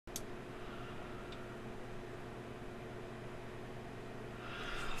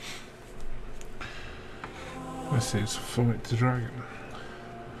this is Fight the Dragon.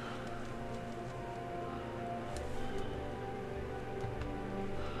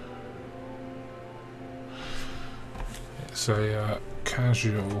 It's a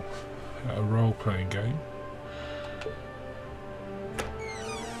casual role-playing game.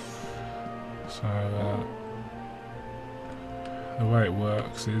 So the way it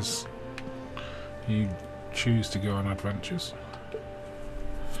works is you choose to go on adventures.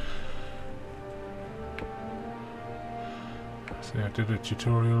 So I did a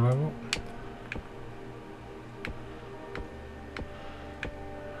tutorial level.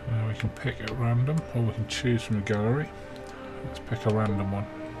 We can pick at random, or we can choose from the gallery. Let's pick a random one.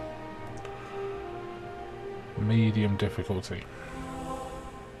 Medium difficulty.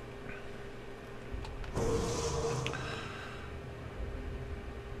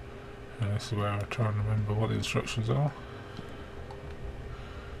 And this is where I try and remember what the instructions are.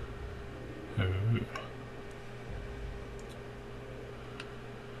 Oh.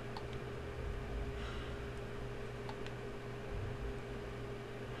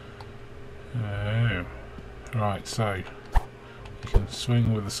 Oh. Right, so you can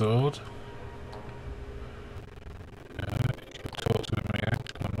swing with the sword. You can talk to the maniac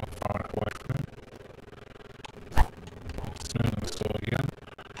when not far enough away from him. Swing with the sword again.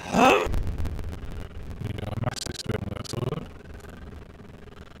 You do a massive swing with the sword.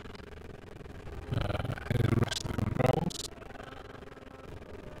 Here's the rest of the controls.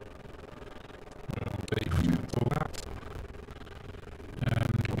 We'll cancel that.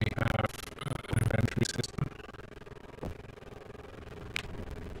 And we have an inventory system.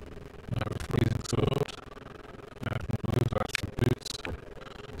 With freezing sword. Gloves, actual boots.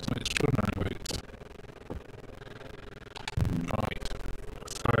 Some extraordinary boots. Right.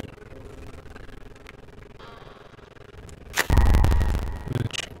 So the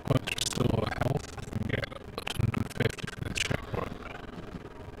checkpoint to restore health, I can get up to 150 for this checkpoint.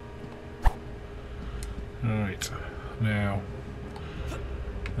 Right. Now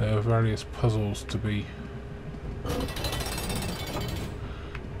there are various puzzles to be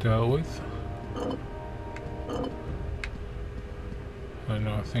dealt with.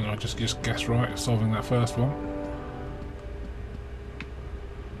 I think I just guessed right at solving that first one.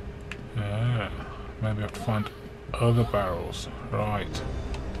 Maybe I have to find other barrels. Right.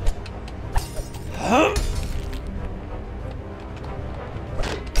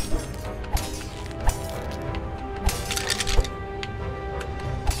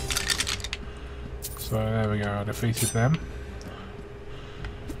 So there we go, I defeated them.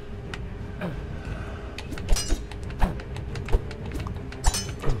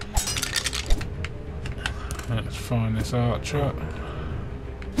 Let's find this archer.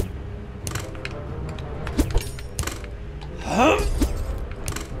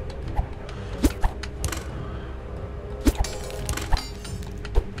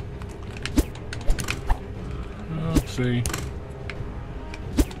 Oopsie.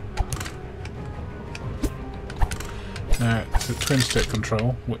 Now it's a twin stick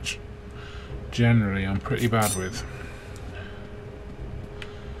control, which generally I'm pretty bad with.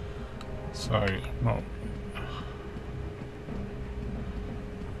 So I'm not.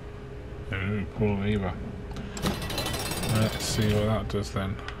 Oh, pull lever. Let's see what that does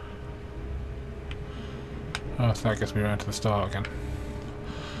then. Oh, so that gets me around to the start again.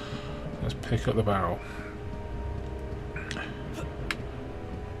 Let's pick up the barrel.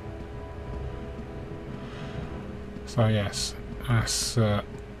 So yes, as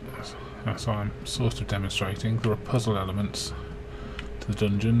I'm sort of demonstrating, there are puzzle elements to the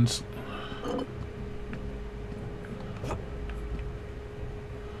dungeons.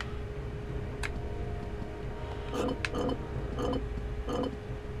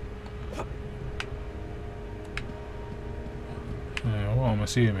 What I'm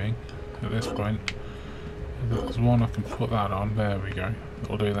assuming at this point is that there's one I can put that on. There we go.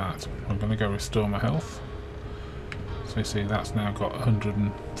 It'll do that. I'm going to go restore my health. So you see that's now got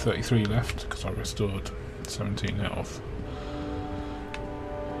 133 left because I restored 17 health.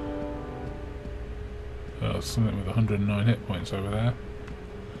 Something with 109 hit points over there.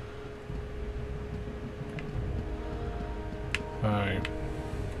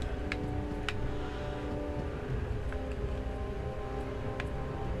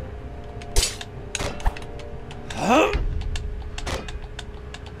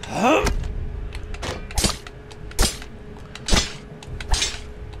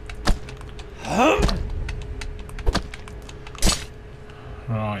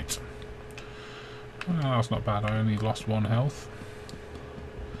 Right. Well, that's not bad. I only lost 1 health.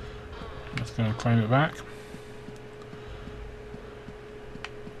 Let's go and claim it back.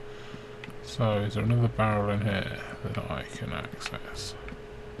 So So, is there another barrel in here that I can access?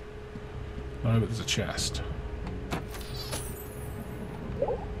 No, but there's a chest.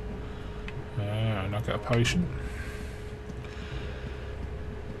 And I get a potion.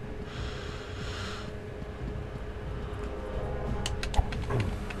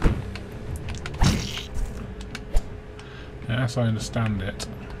 As I understand it,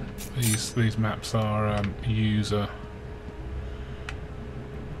 these maps are user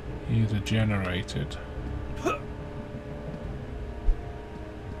generated.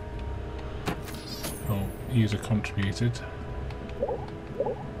 Or user contributed.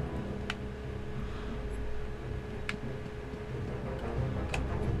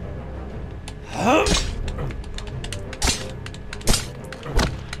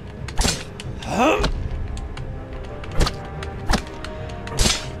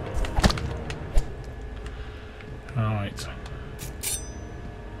 Right.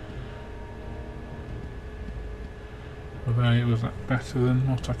 Was that better than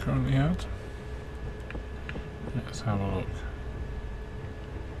what I currently had? Let's have a look.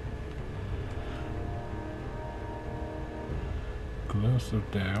 Gloves of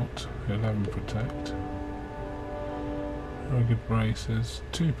Doubt, 11 protect. Rugged braces,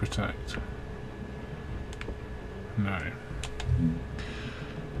 2 protect. No.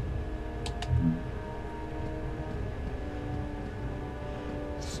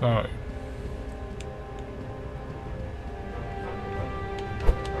 So.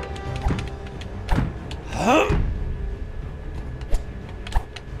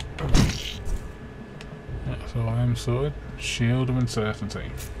 That's all I am sorted. Shield of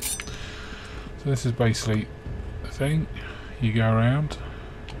Uncertainty. So this is basically the thing. You go around.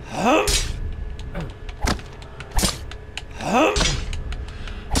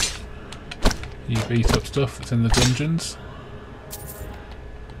 You beat up stuff that's in the dungeons.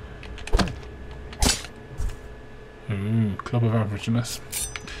 Ooh, Club of Averageness.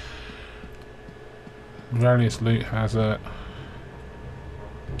 Various loot has a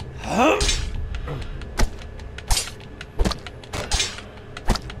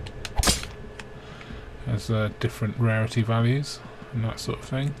different rarity values and that sort of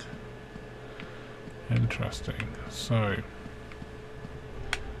thing. Interesting. So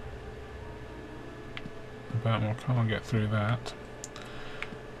about I can't get through that.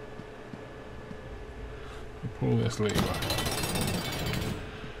 I'll pull this lever.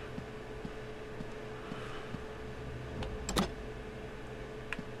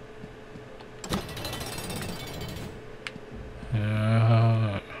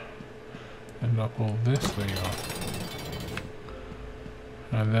 And I'll pull this lever.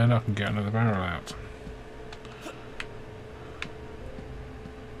 And then I can get another barrel out.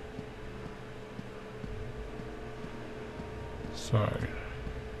 So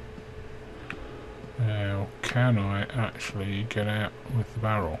now, can I actually get out with the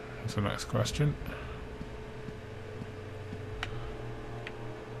barrel? That's the next question.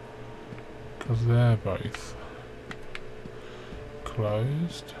 Because they're both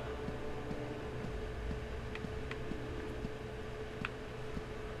closed.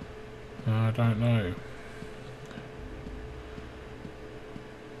 I don't know.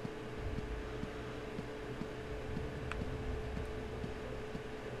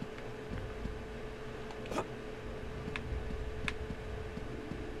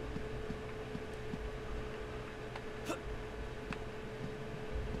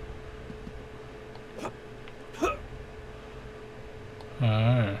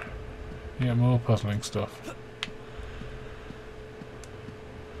 Oh, yeah, more puzzling stuff.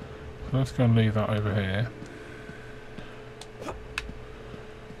 So let's go and leave that over here.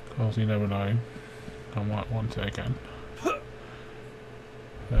 Because you never know, I might want it again.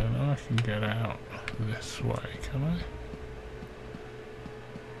 Then I can get out this way, can I?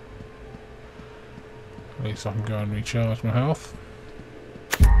 At least I can go and recharge my health.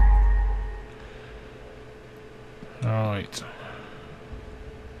 Right.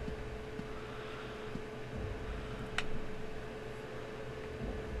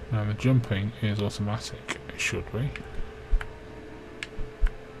 Now the jumping is automatic, it should be.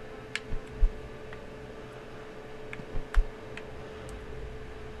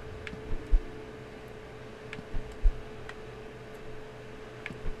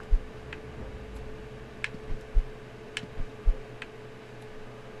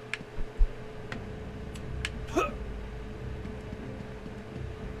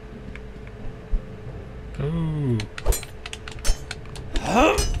 Ooh.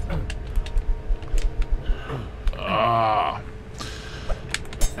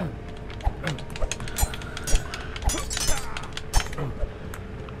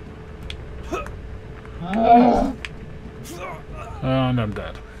 I'm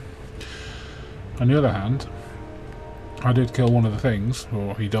dead. On the other hand, I did kill one of the things,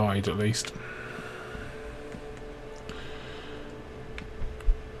 or he died at least.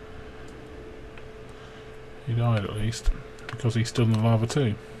 He died at least, because he's still in the lava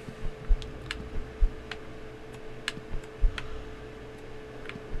too.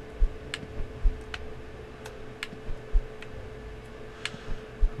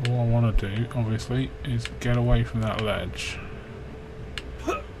 What I want to do, obviously, is get away from that ledge.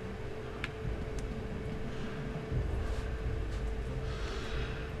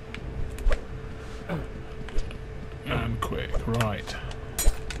 And quick, right.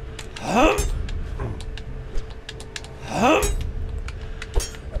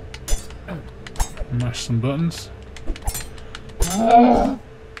 Mash some buttons.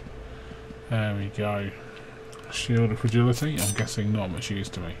 There we go. Shield of fragility, I'm guessing not much use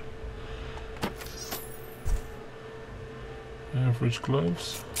to me. Average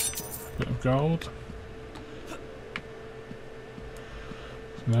gloves, bit of gold.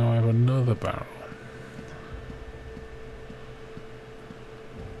 So now I have another barrel.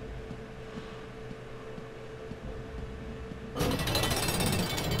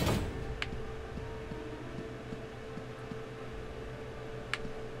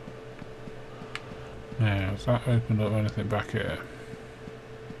 Now, has that opened up anything back here?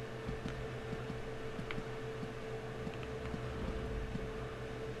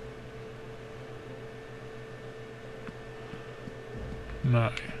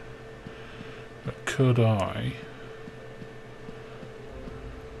 No. But could I?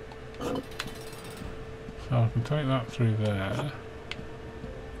 So I can take that through there.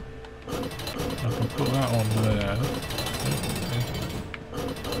 I can put that on there.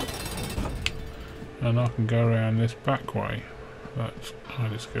 And I can go around this back way that I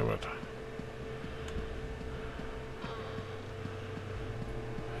discovered.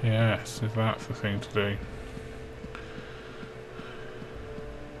 Yes, if that's the thing to do.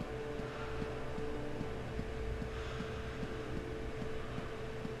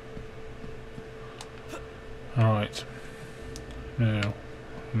 Alright. Now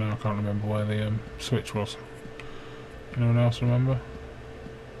I can't remember where the switch was. Anyone else remember?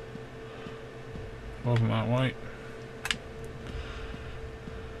 Wasn't that way.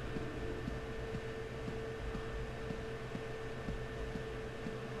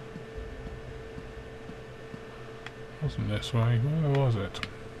 Wasn't this way. Where was it?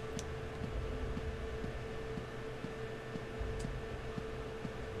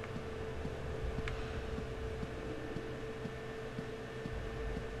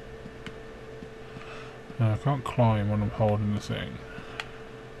 No, I can't climb when I'm holding the thing.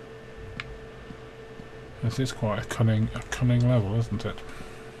 This is quite a cunning level, isn't it?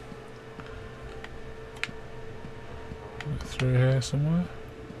 Through here somewhere?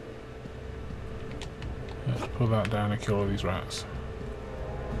 Let's put that down and kill all these rats.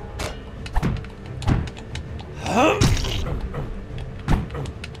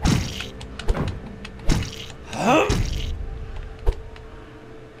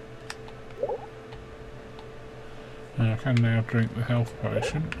 And I can now drink the health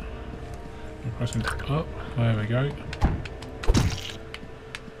potion. I'm pressing up, there we go.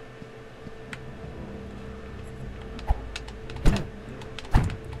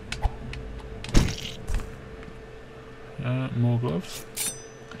 More gloves.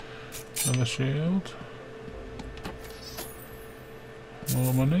 Another shield.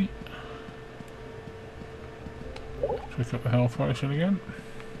 More money. Pick up the health potion again.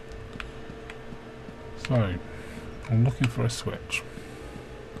 So, I'm looking for a switch.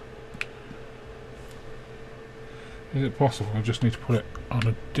 Is it possible I just need to put it on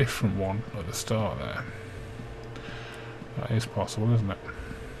a different one at the start there? That is possible, isn't it?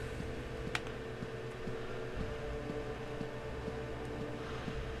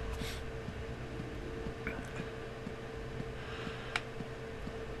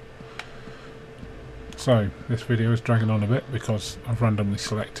 So, this video is dragging on a bit because I've randomly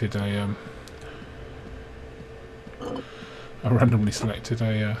selected a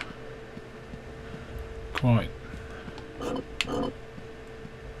quite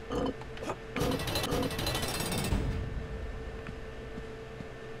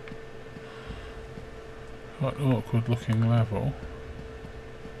awkward looking level.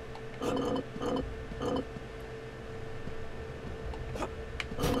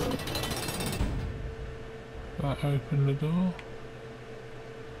 That opened the door.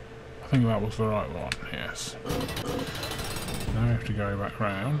 I think that was the right one, yes. Now we have to go back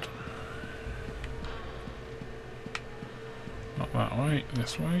round. Not that way,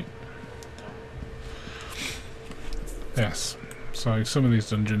 this way. Yes. So some of these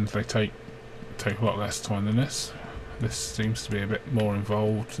dungeons they take a lot less time than this. This seems to be a bit more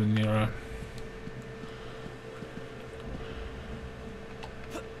involved than your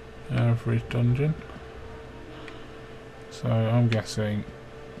average dungeon. So I'm guessing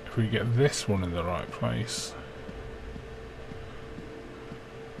if we get this one in the right place,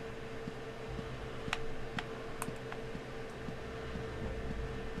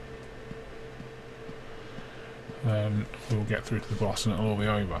 then we'll get through to the boss and it'll all be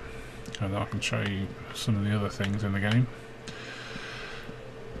over. And then I can show you some of the other things in the game.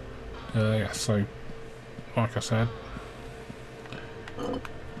 Yeah, so like I said,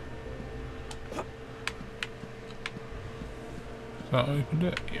 that opened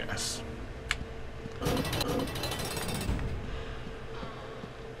it? Yes.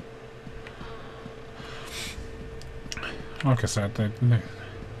 Like I said,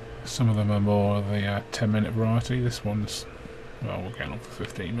 some of them are more the 10-minute variety. This one's, well, we're getting on for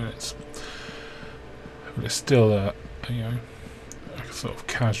 15 minutes. But it's still a sort of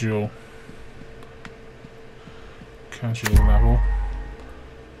casual level.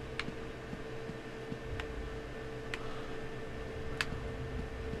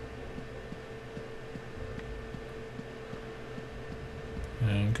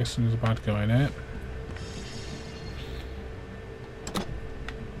 I'm guessing there's a bad guy in it.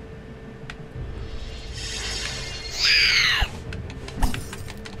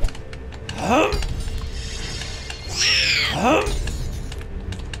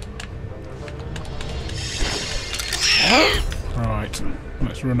 Right,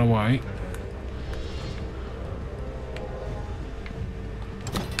 let's run away.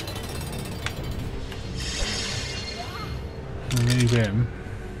 Leave him.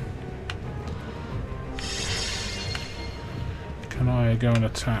 Can I go and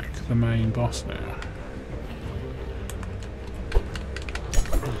attack the main boss now?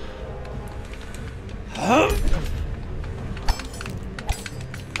 I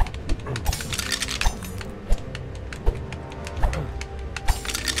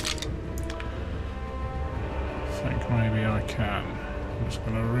think maybe I can. I'm just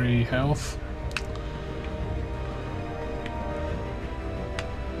going to re-health.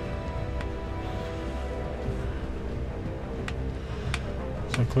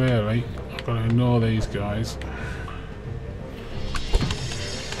 So clearly, I've got to ignore these guys.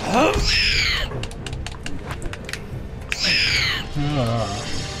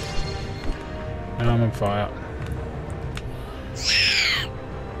 Now I'm on fire.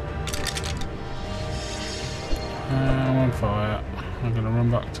 I'm on fire. I'm going to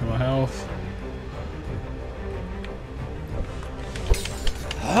run back to my health.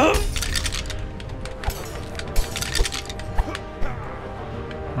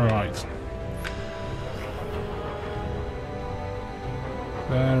 Right.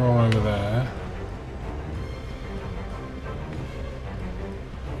 They're all over there.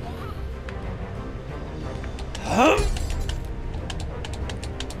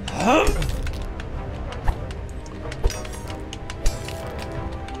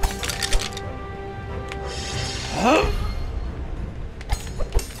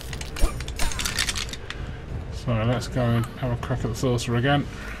 So let's go and have a crack at the saucer again.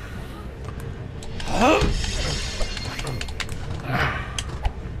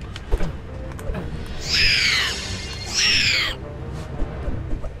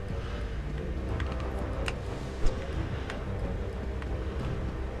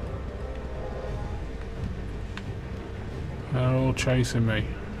 They're all chasing me.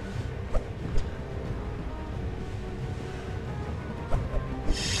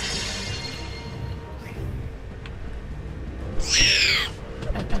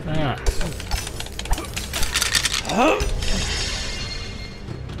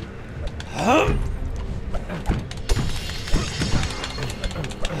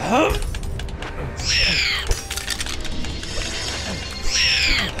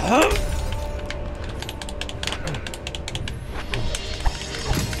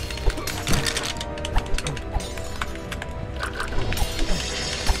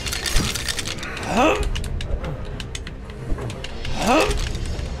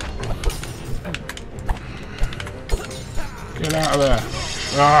 Get out of there.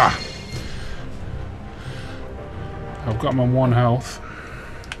 Ah! I've got him on 1 health.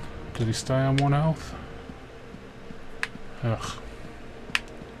 Did he stay on 1 health? Ugh.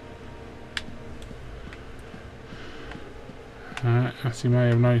 As you may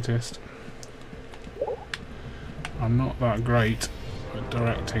have noticed, I'm not that great at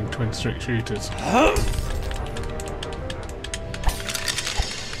directing twin stick shooters.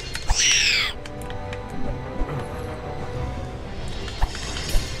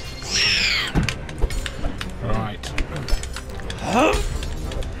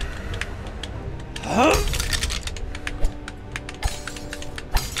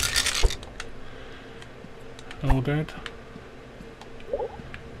 all dead?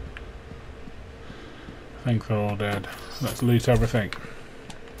 I think they're all dead. Let's loot everything.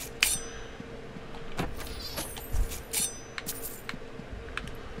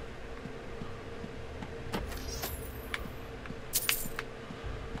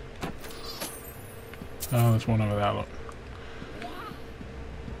 Oh, there's one over there, look.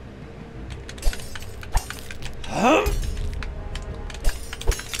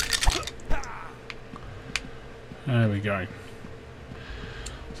 There we go.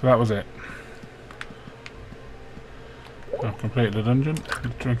 So that was it. I've completed the dungeon.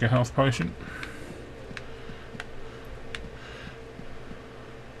 Drink a health potion.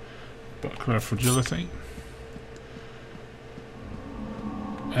 Buckler of Fragility.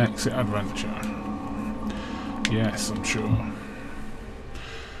 Exit adventure. Yes, I'm sure.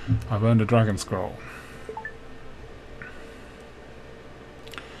 I've earned a dragon scroll.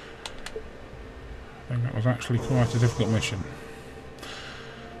 I think that was actually quite a difficult mission.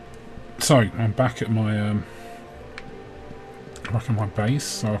 So I'm back at my base,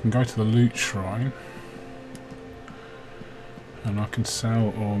 so I can go to the loot shrine, and I can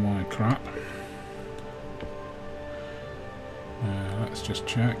sell all my crap. Let's just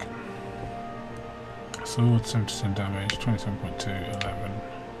check. Sword, 77 damage, 27.2, 11,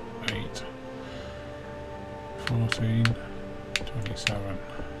 8, 14, 27,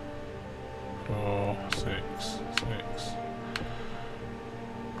 4, 6, 6,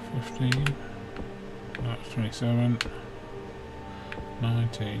 15, that's 27,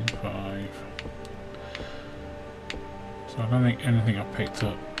 19, 5. So I don't think anything I picked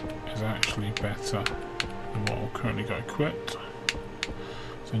up is actually better than what I've currently got equipped.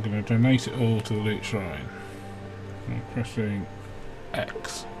 So I'm going to donate it all to the loot shrine. I'm pressing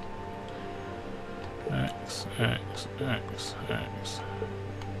X. X, X, X, X.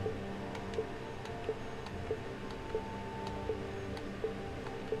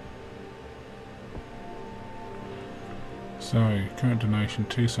 So, current donation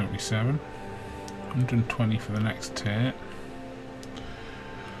 277, 120 for the next tier.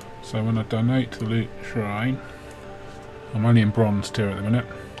 So when I donate to the loot shrine, I'm only in bronze tier at the minute.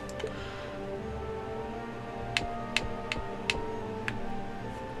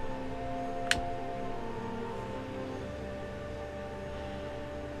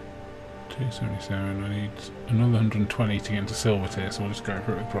 $277, I need another 120 to get into silver tier, so we'll just go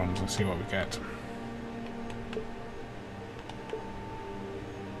for it with bronze and see what we get.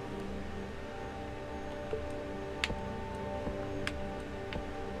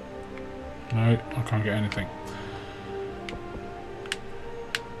 No, I can't get anything.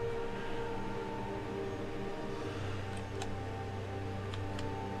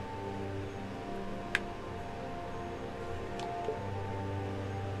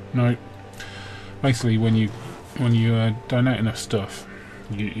 No. Basically, when you donate enough stuff,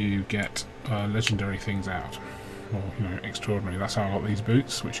 you get legendary things out, or extraordinary. That's how I got these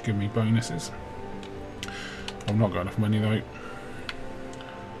boots, which give me bonuses. I've not got enough money though.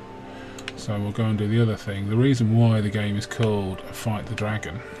 So we'll go and do the other thing. The reason why the game is called Fight the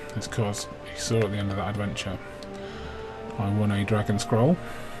Dragon is because you saw at the end of that adventure I won a dragon scroll,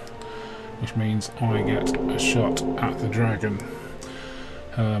 which means I get a shot at the dragon.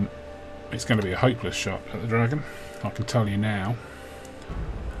 It's going to be a hopeless shot at the dragon, I can tell you now.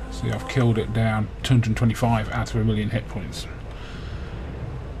 See, I've killed it down 225 out of 1,000,000 hit points.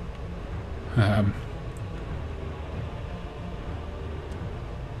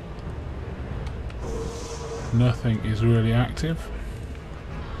 Nothing is really active,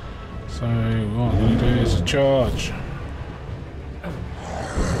 so what I'm going to do is charge.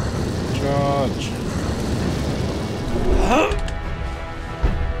 Charge.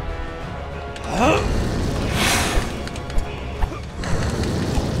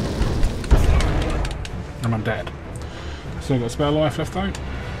 And I'm dead. Still got spare life left though.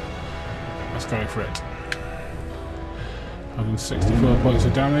 Let's go for it. 164 points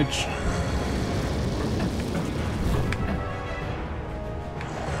of damage.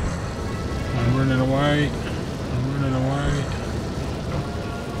 I'm running away. I'm running away.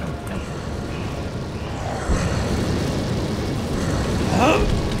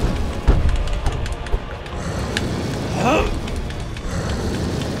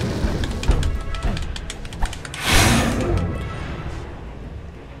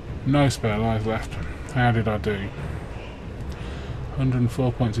 No spare life left. How did I do?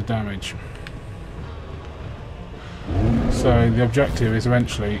 104 points of damage. So the objective is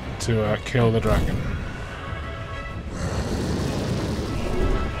eventually to kill the dragon.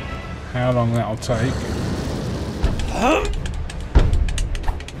 How long that'll take?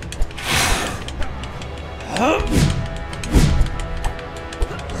 Ah!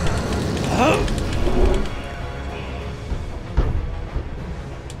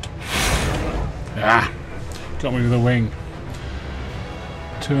 Got me with a wing.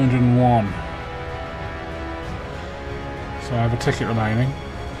 201. So I have a ticket remaining.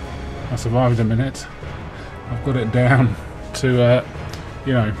 I survived a minute. I've got it down to,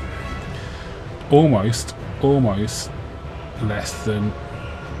 you know, almost less than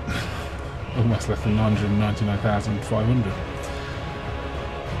 999,500.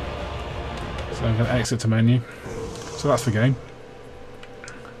 So I'm going to exit the menu. So that's the game.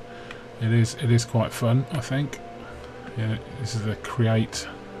 It is quite fun, I think. Yeah, this is the create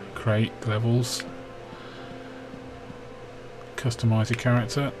levels. Customise your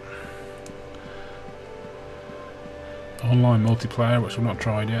character. Online multiplayer, which I've not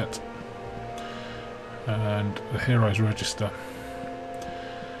tried yet. And the heroes register.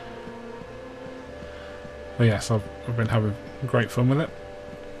 But yes, I've been having great fun with it.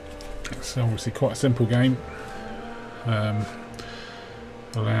 It's obviously quite a simple game.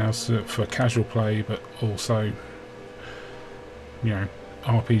 Allows for casual play, but also, you know,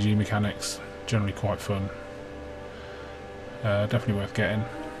 RPG mechanics, generally quite fun. Definitely worth getting.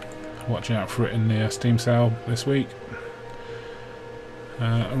 Watch out for it in the Steam sale this week.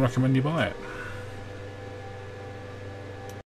 I recommend you buy it.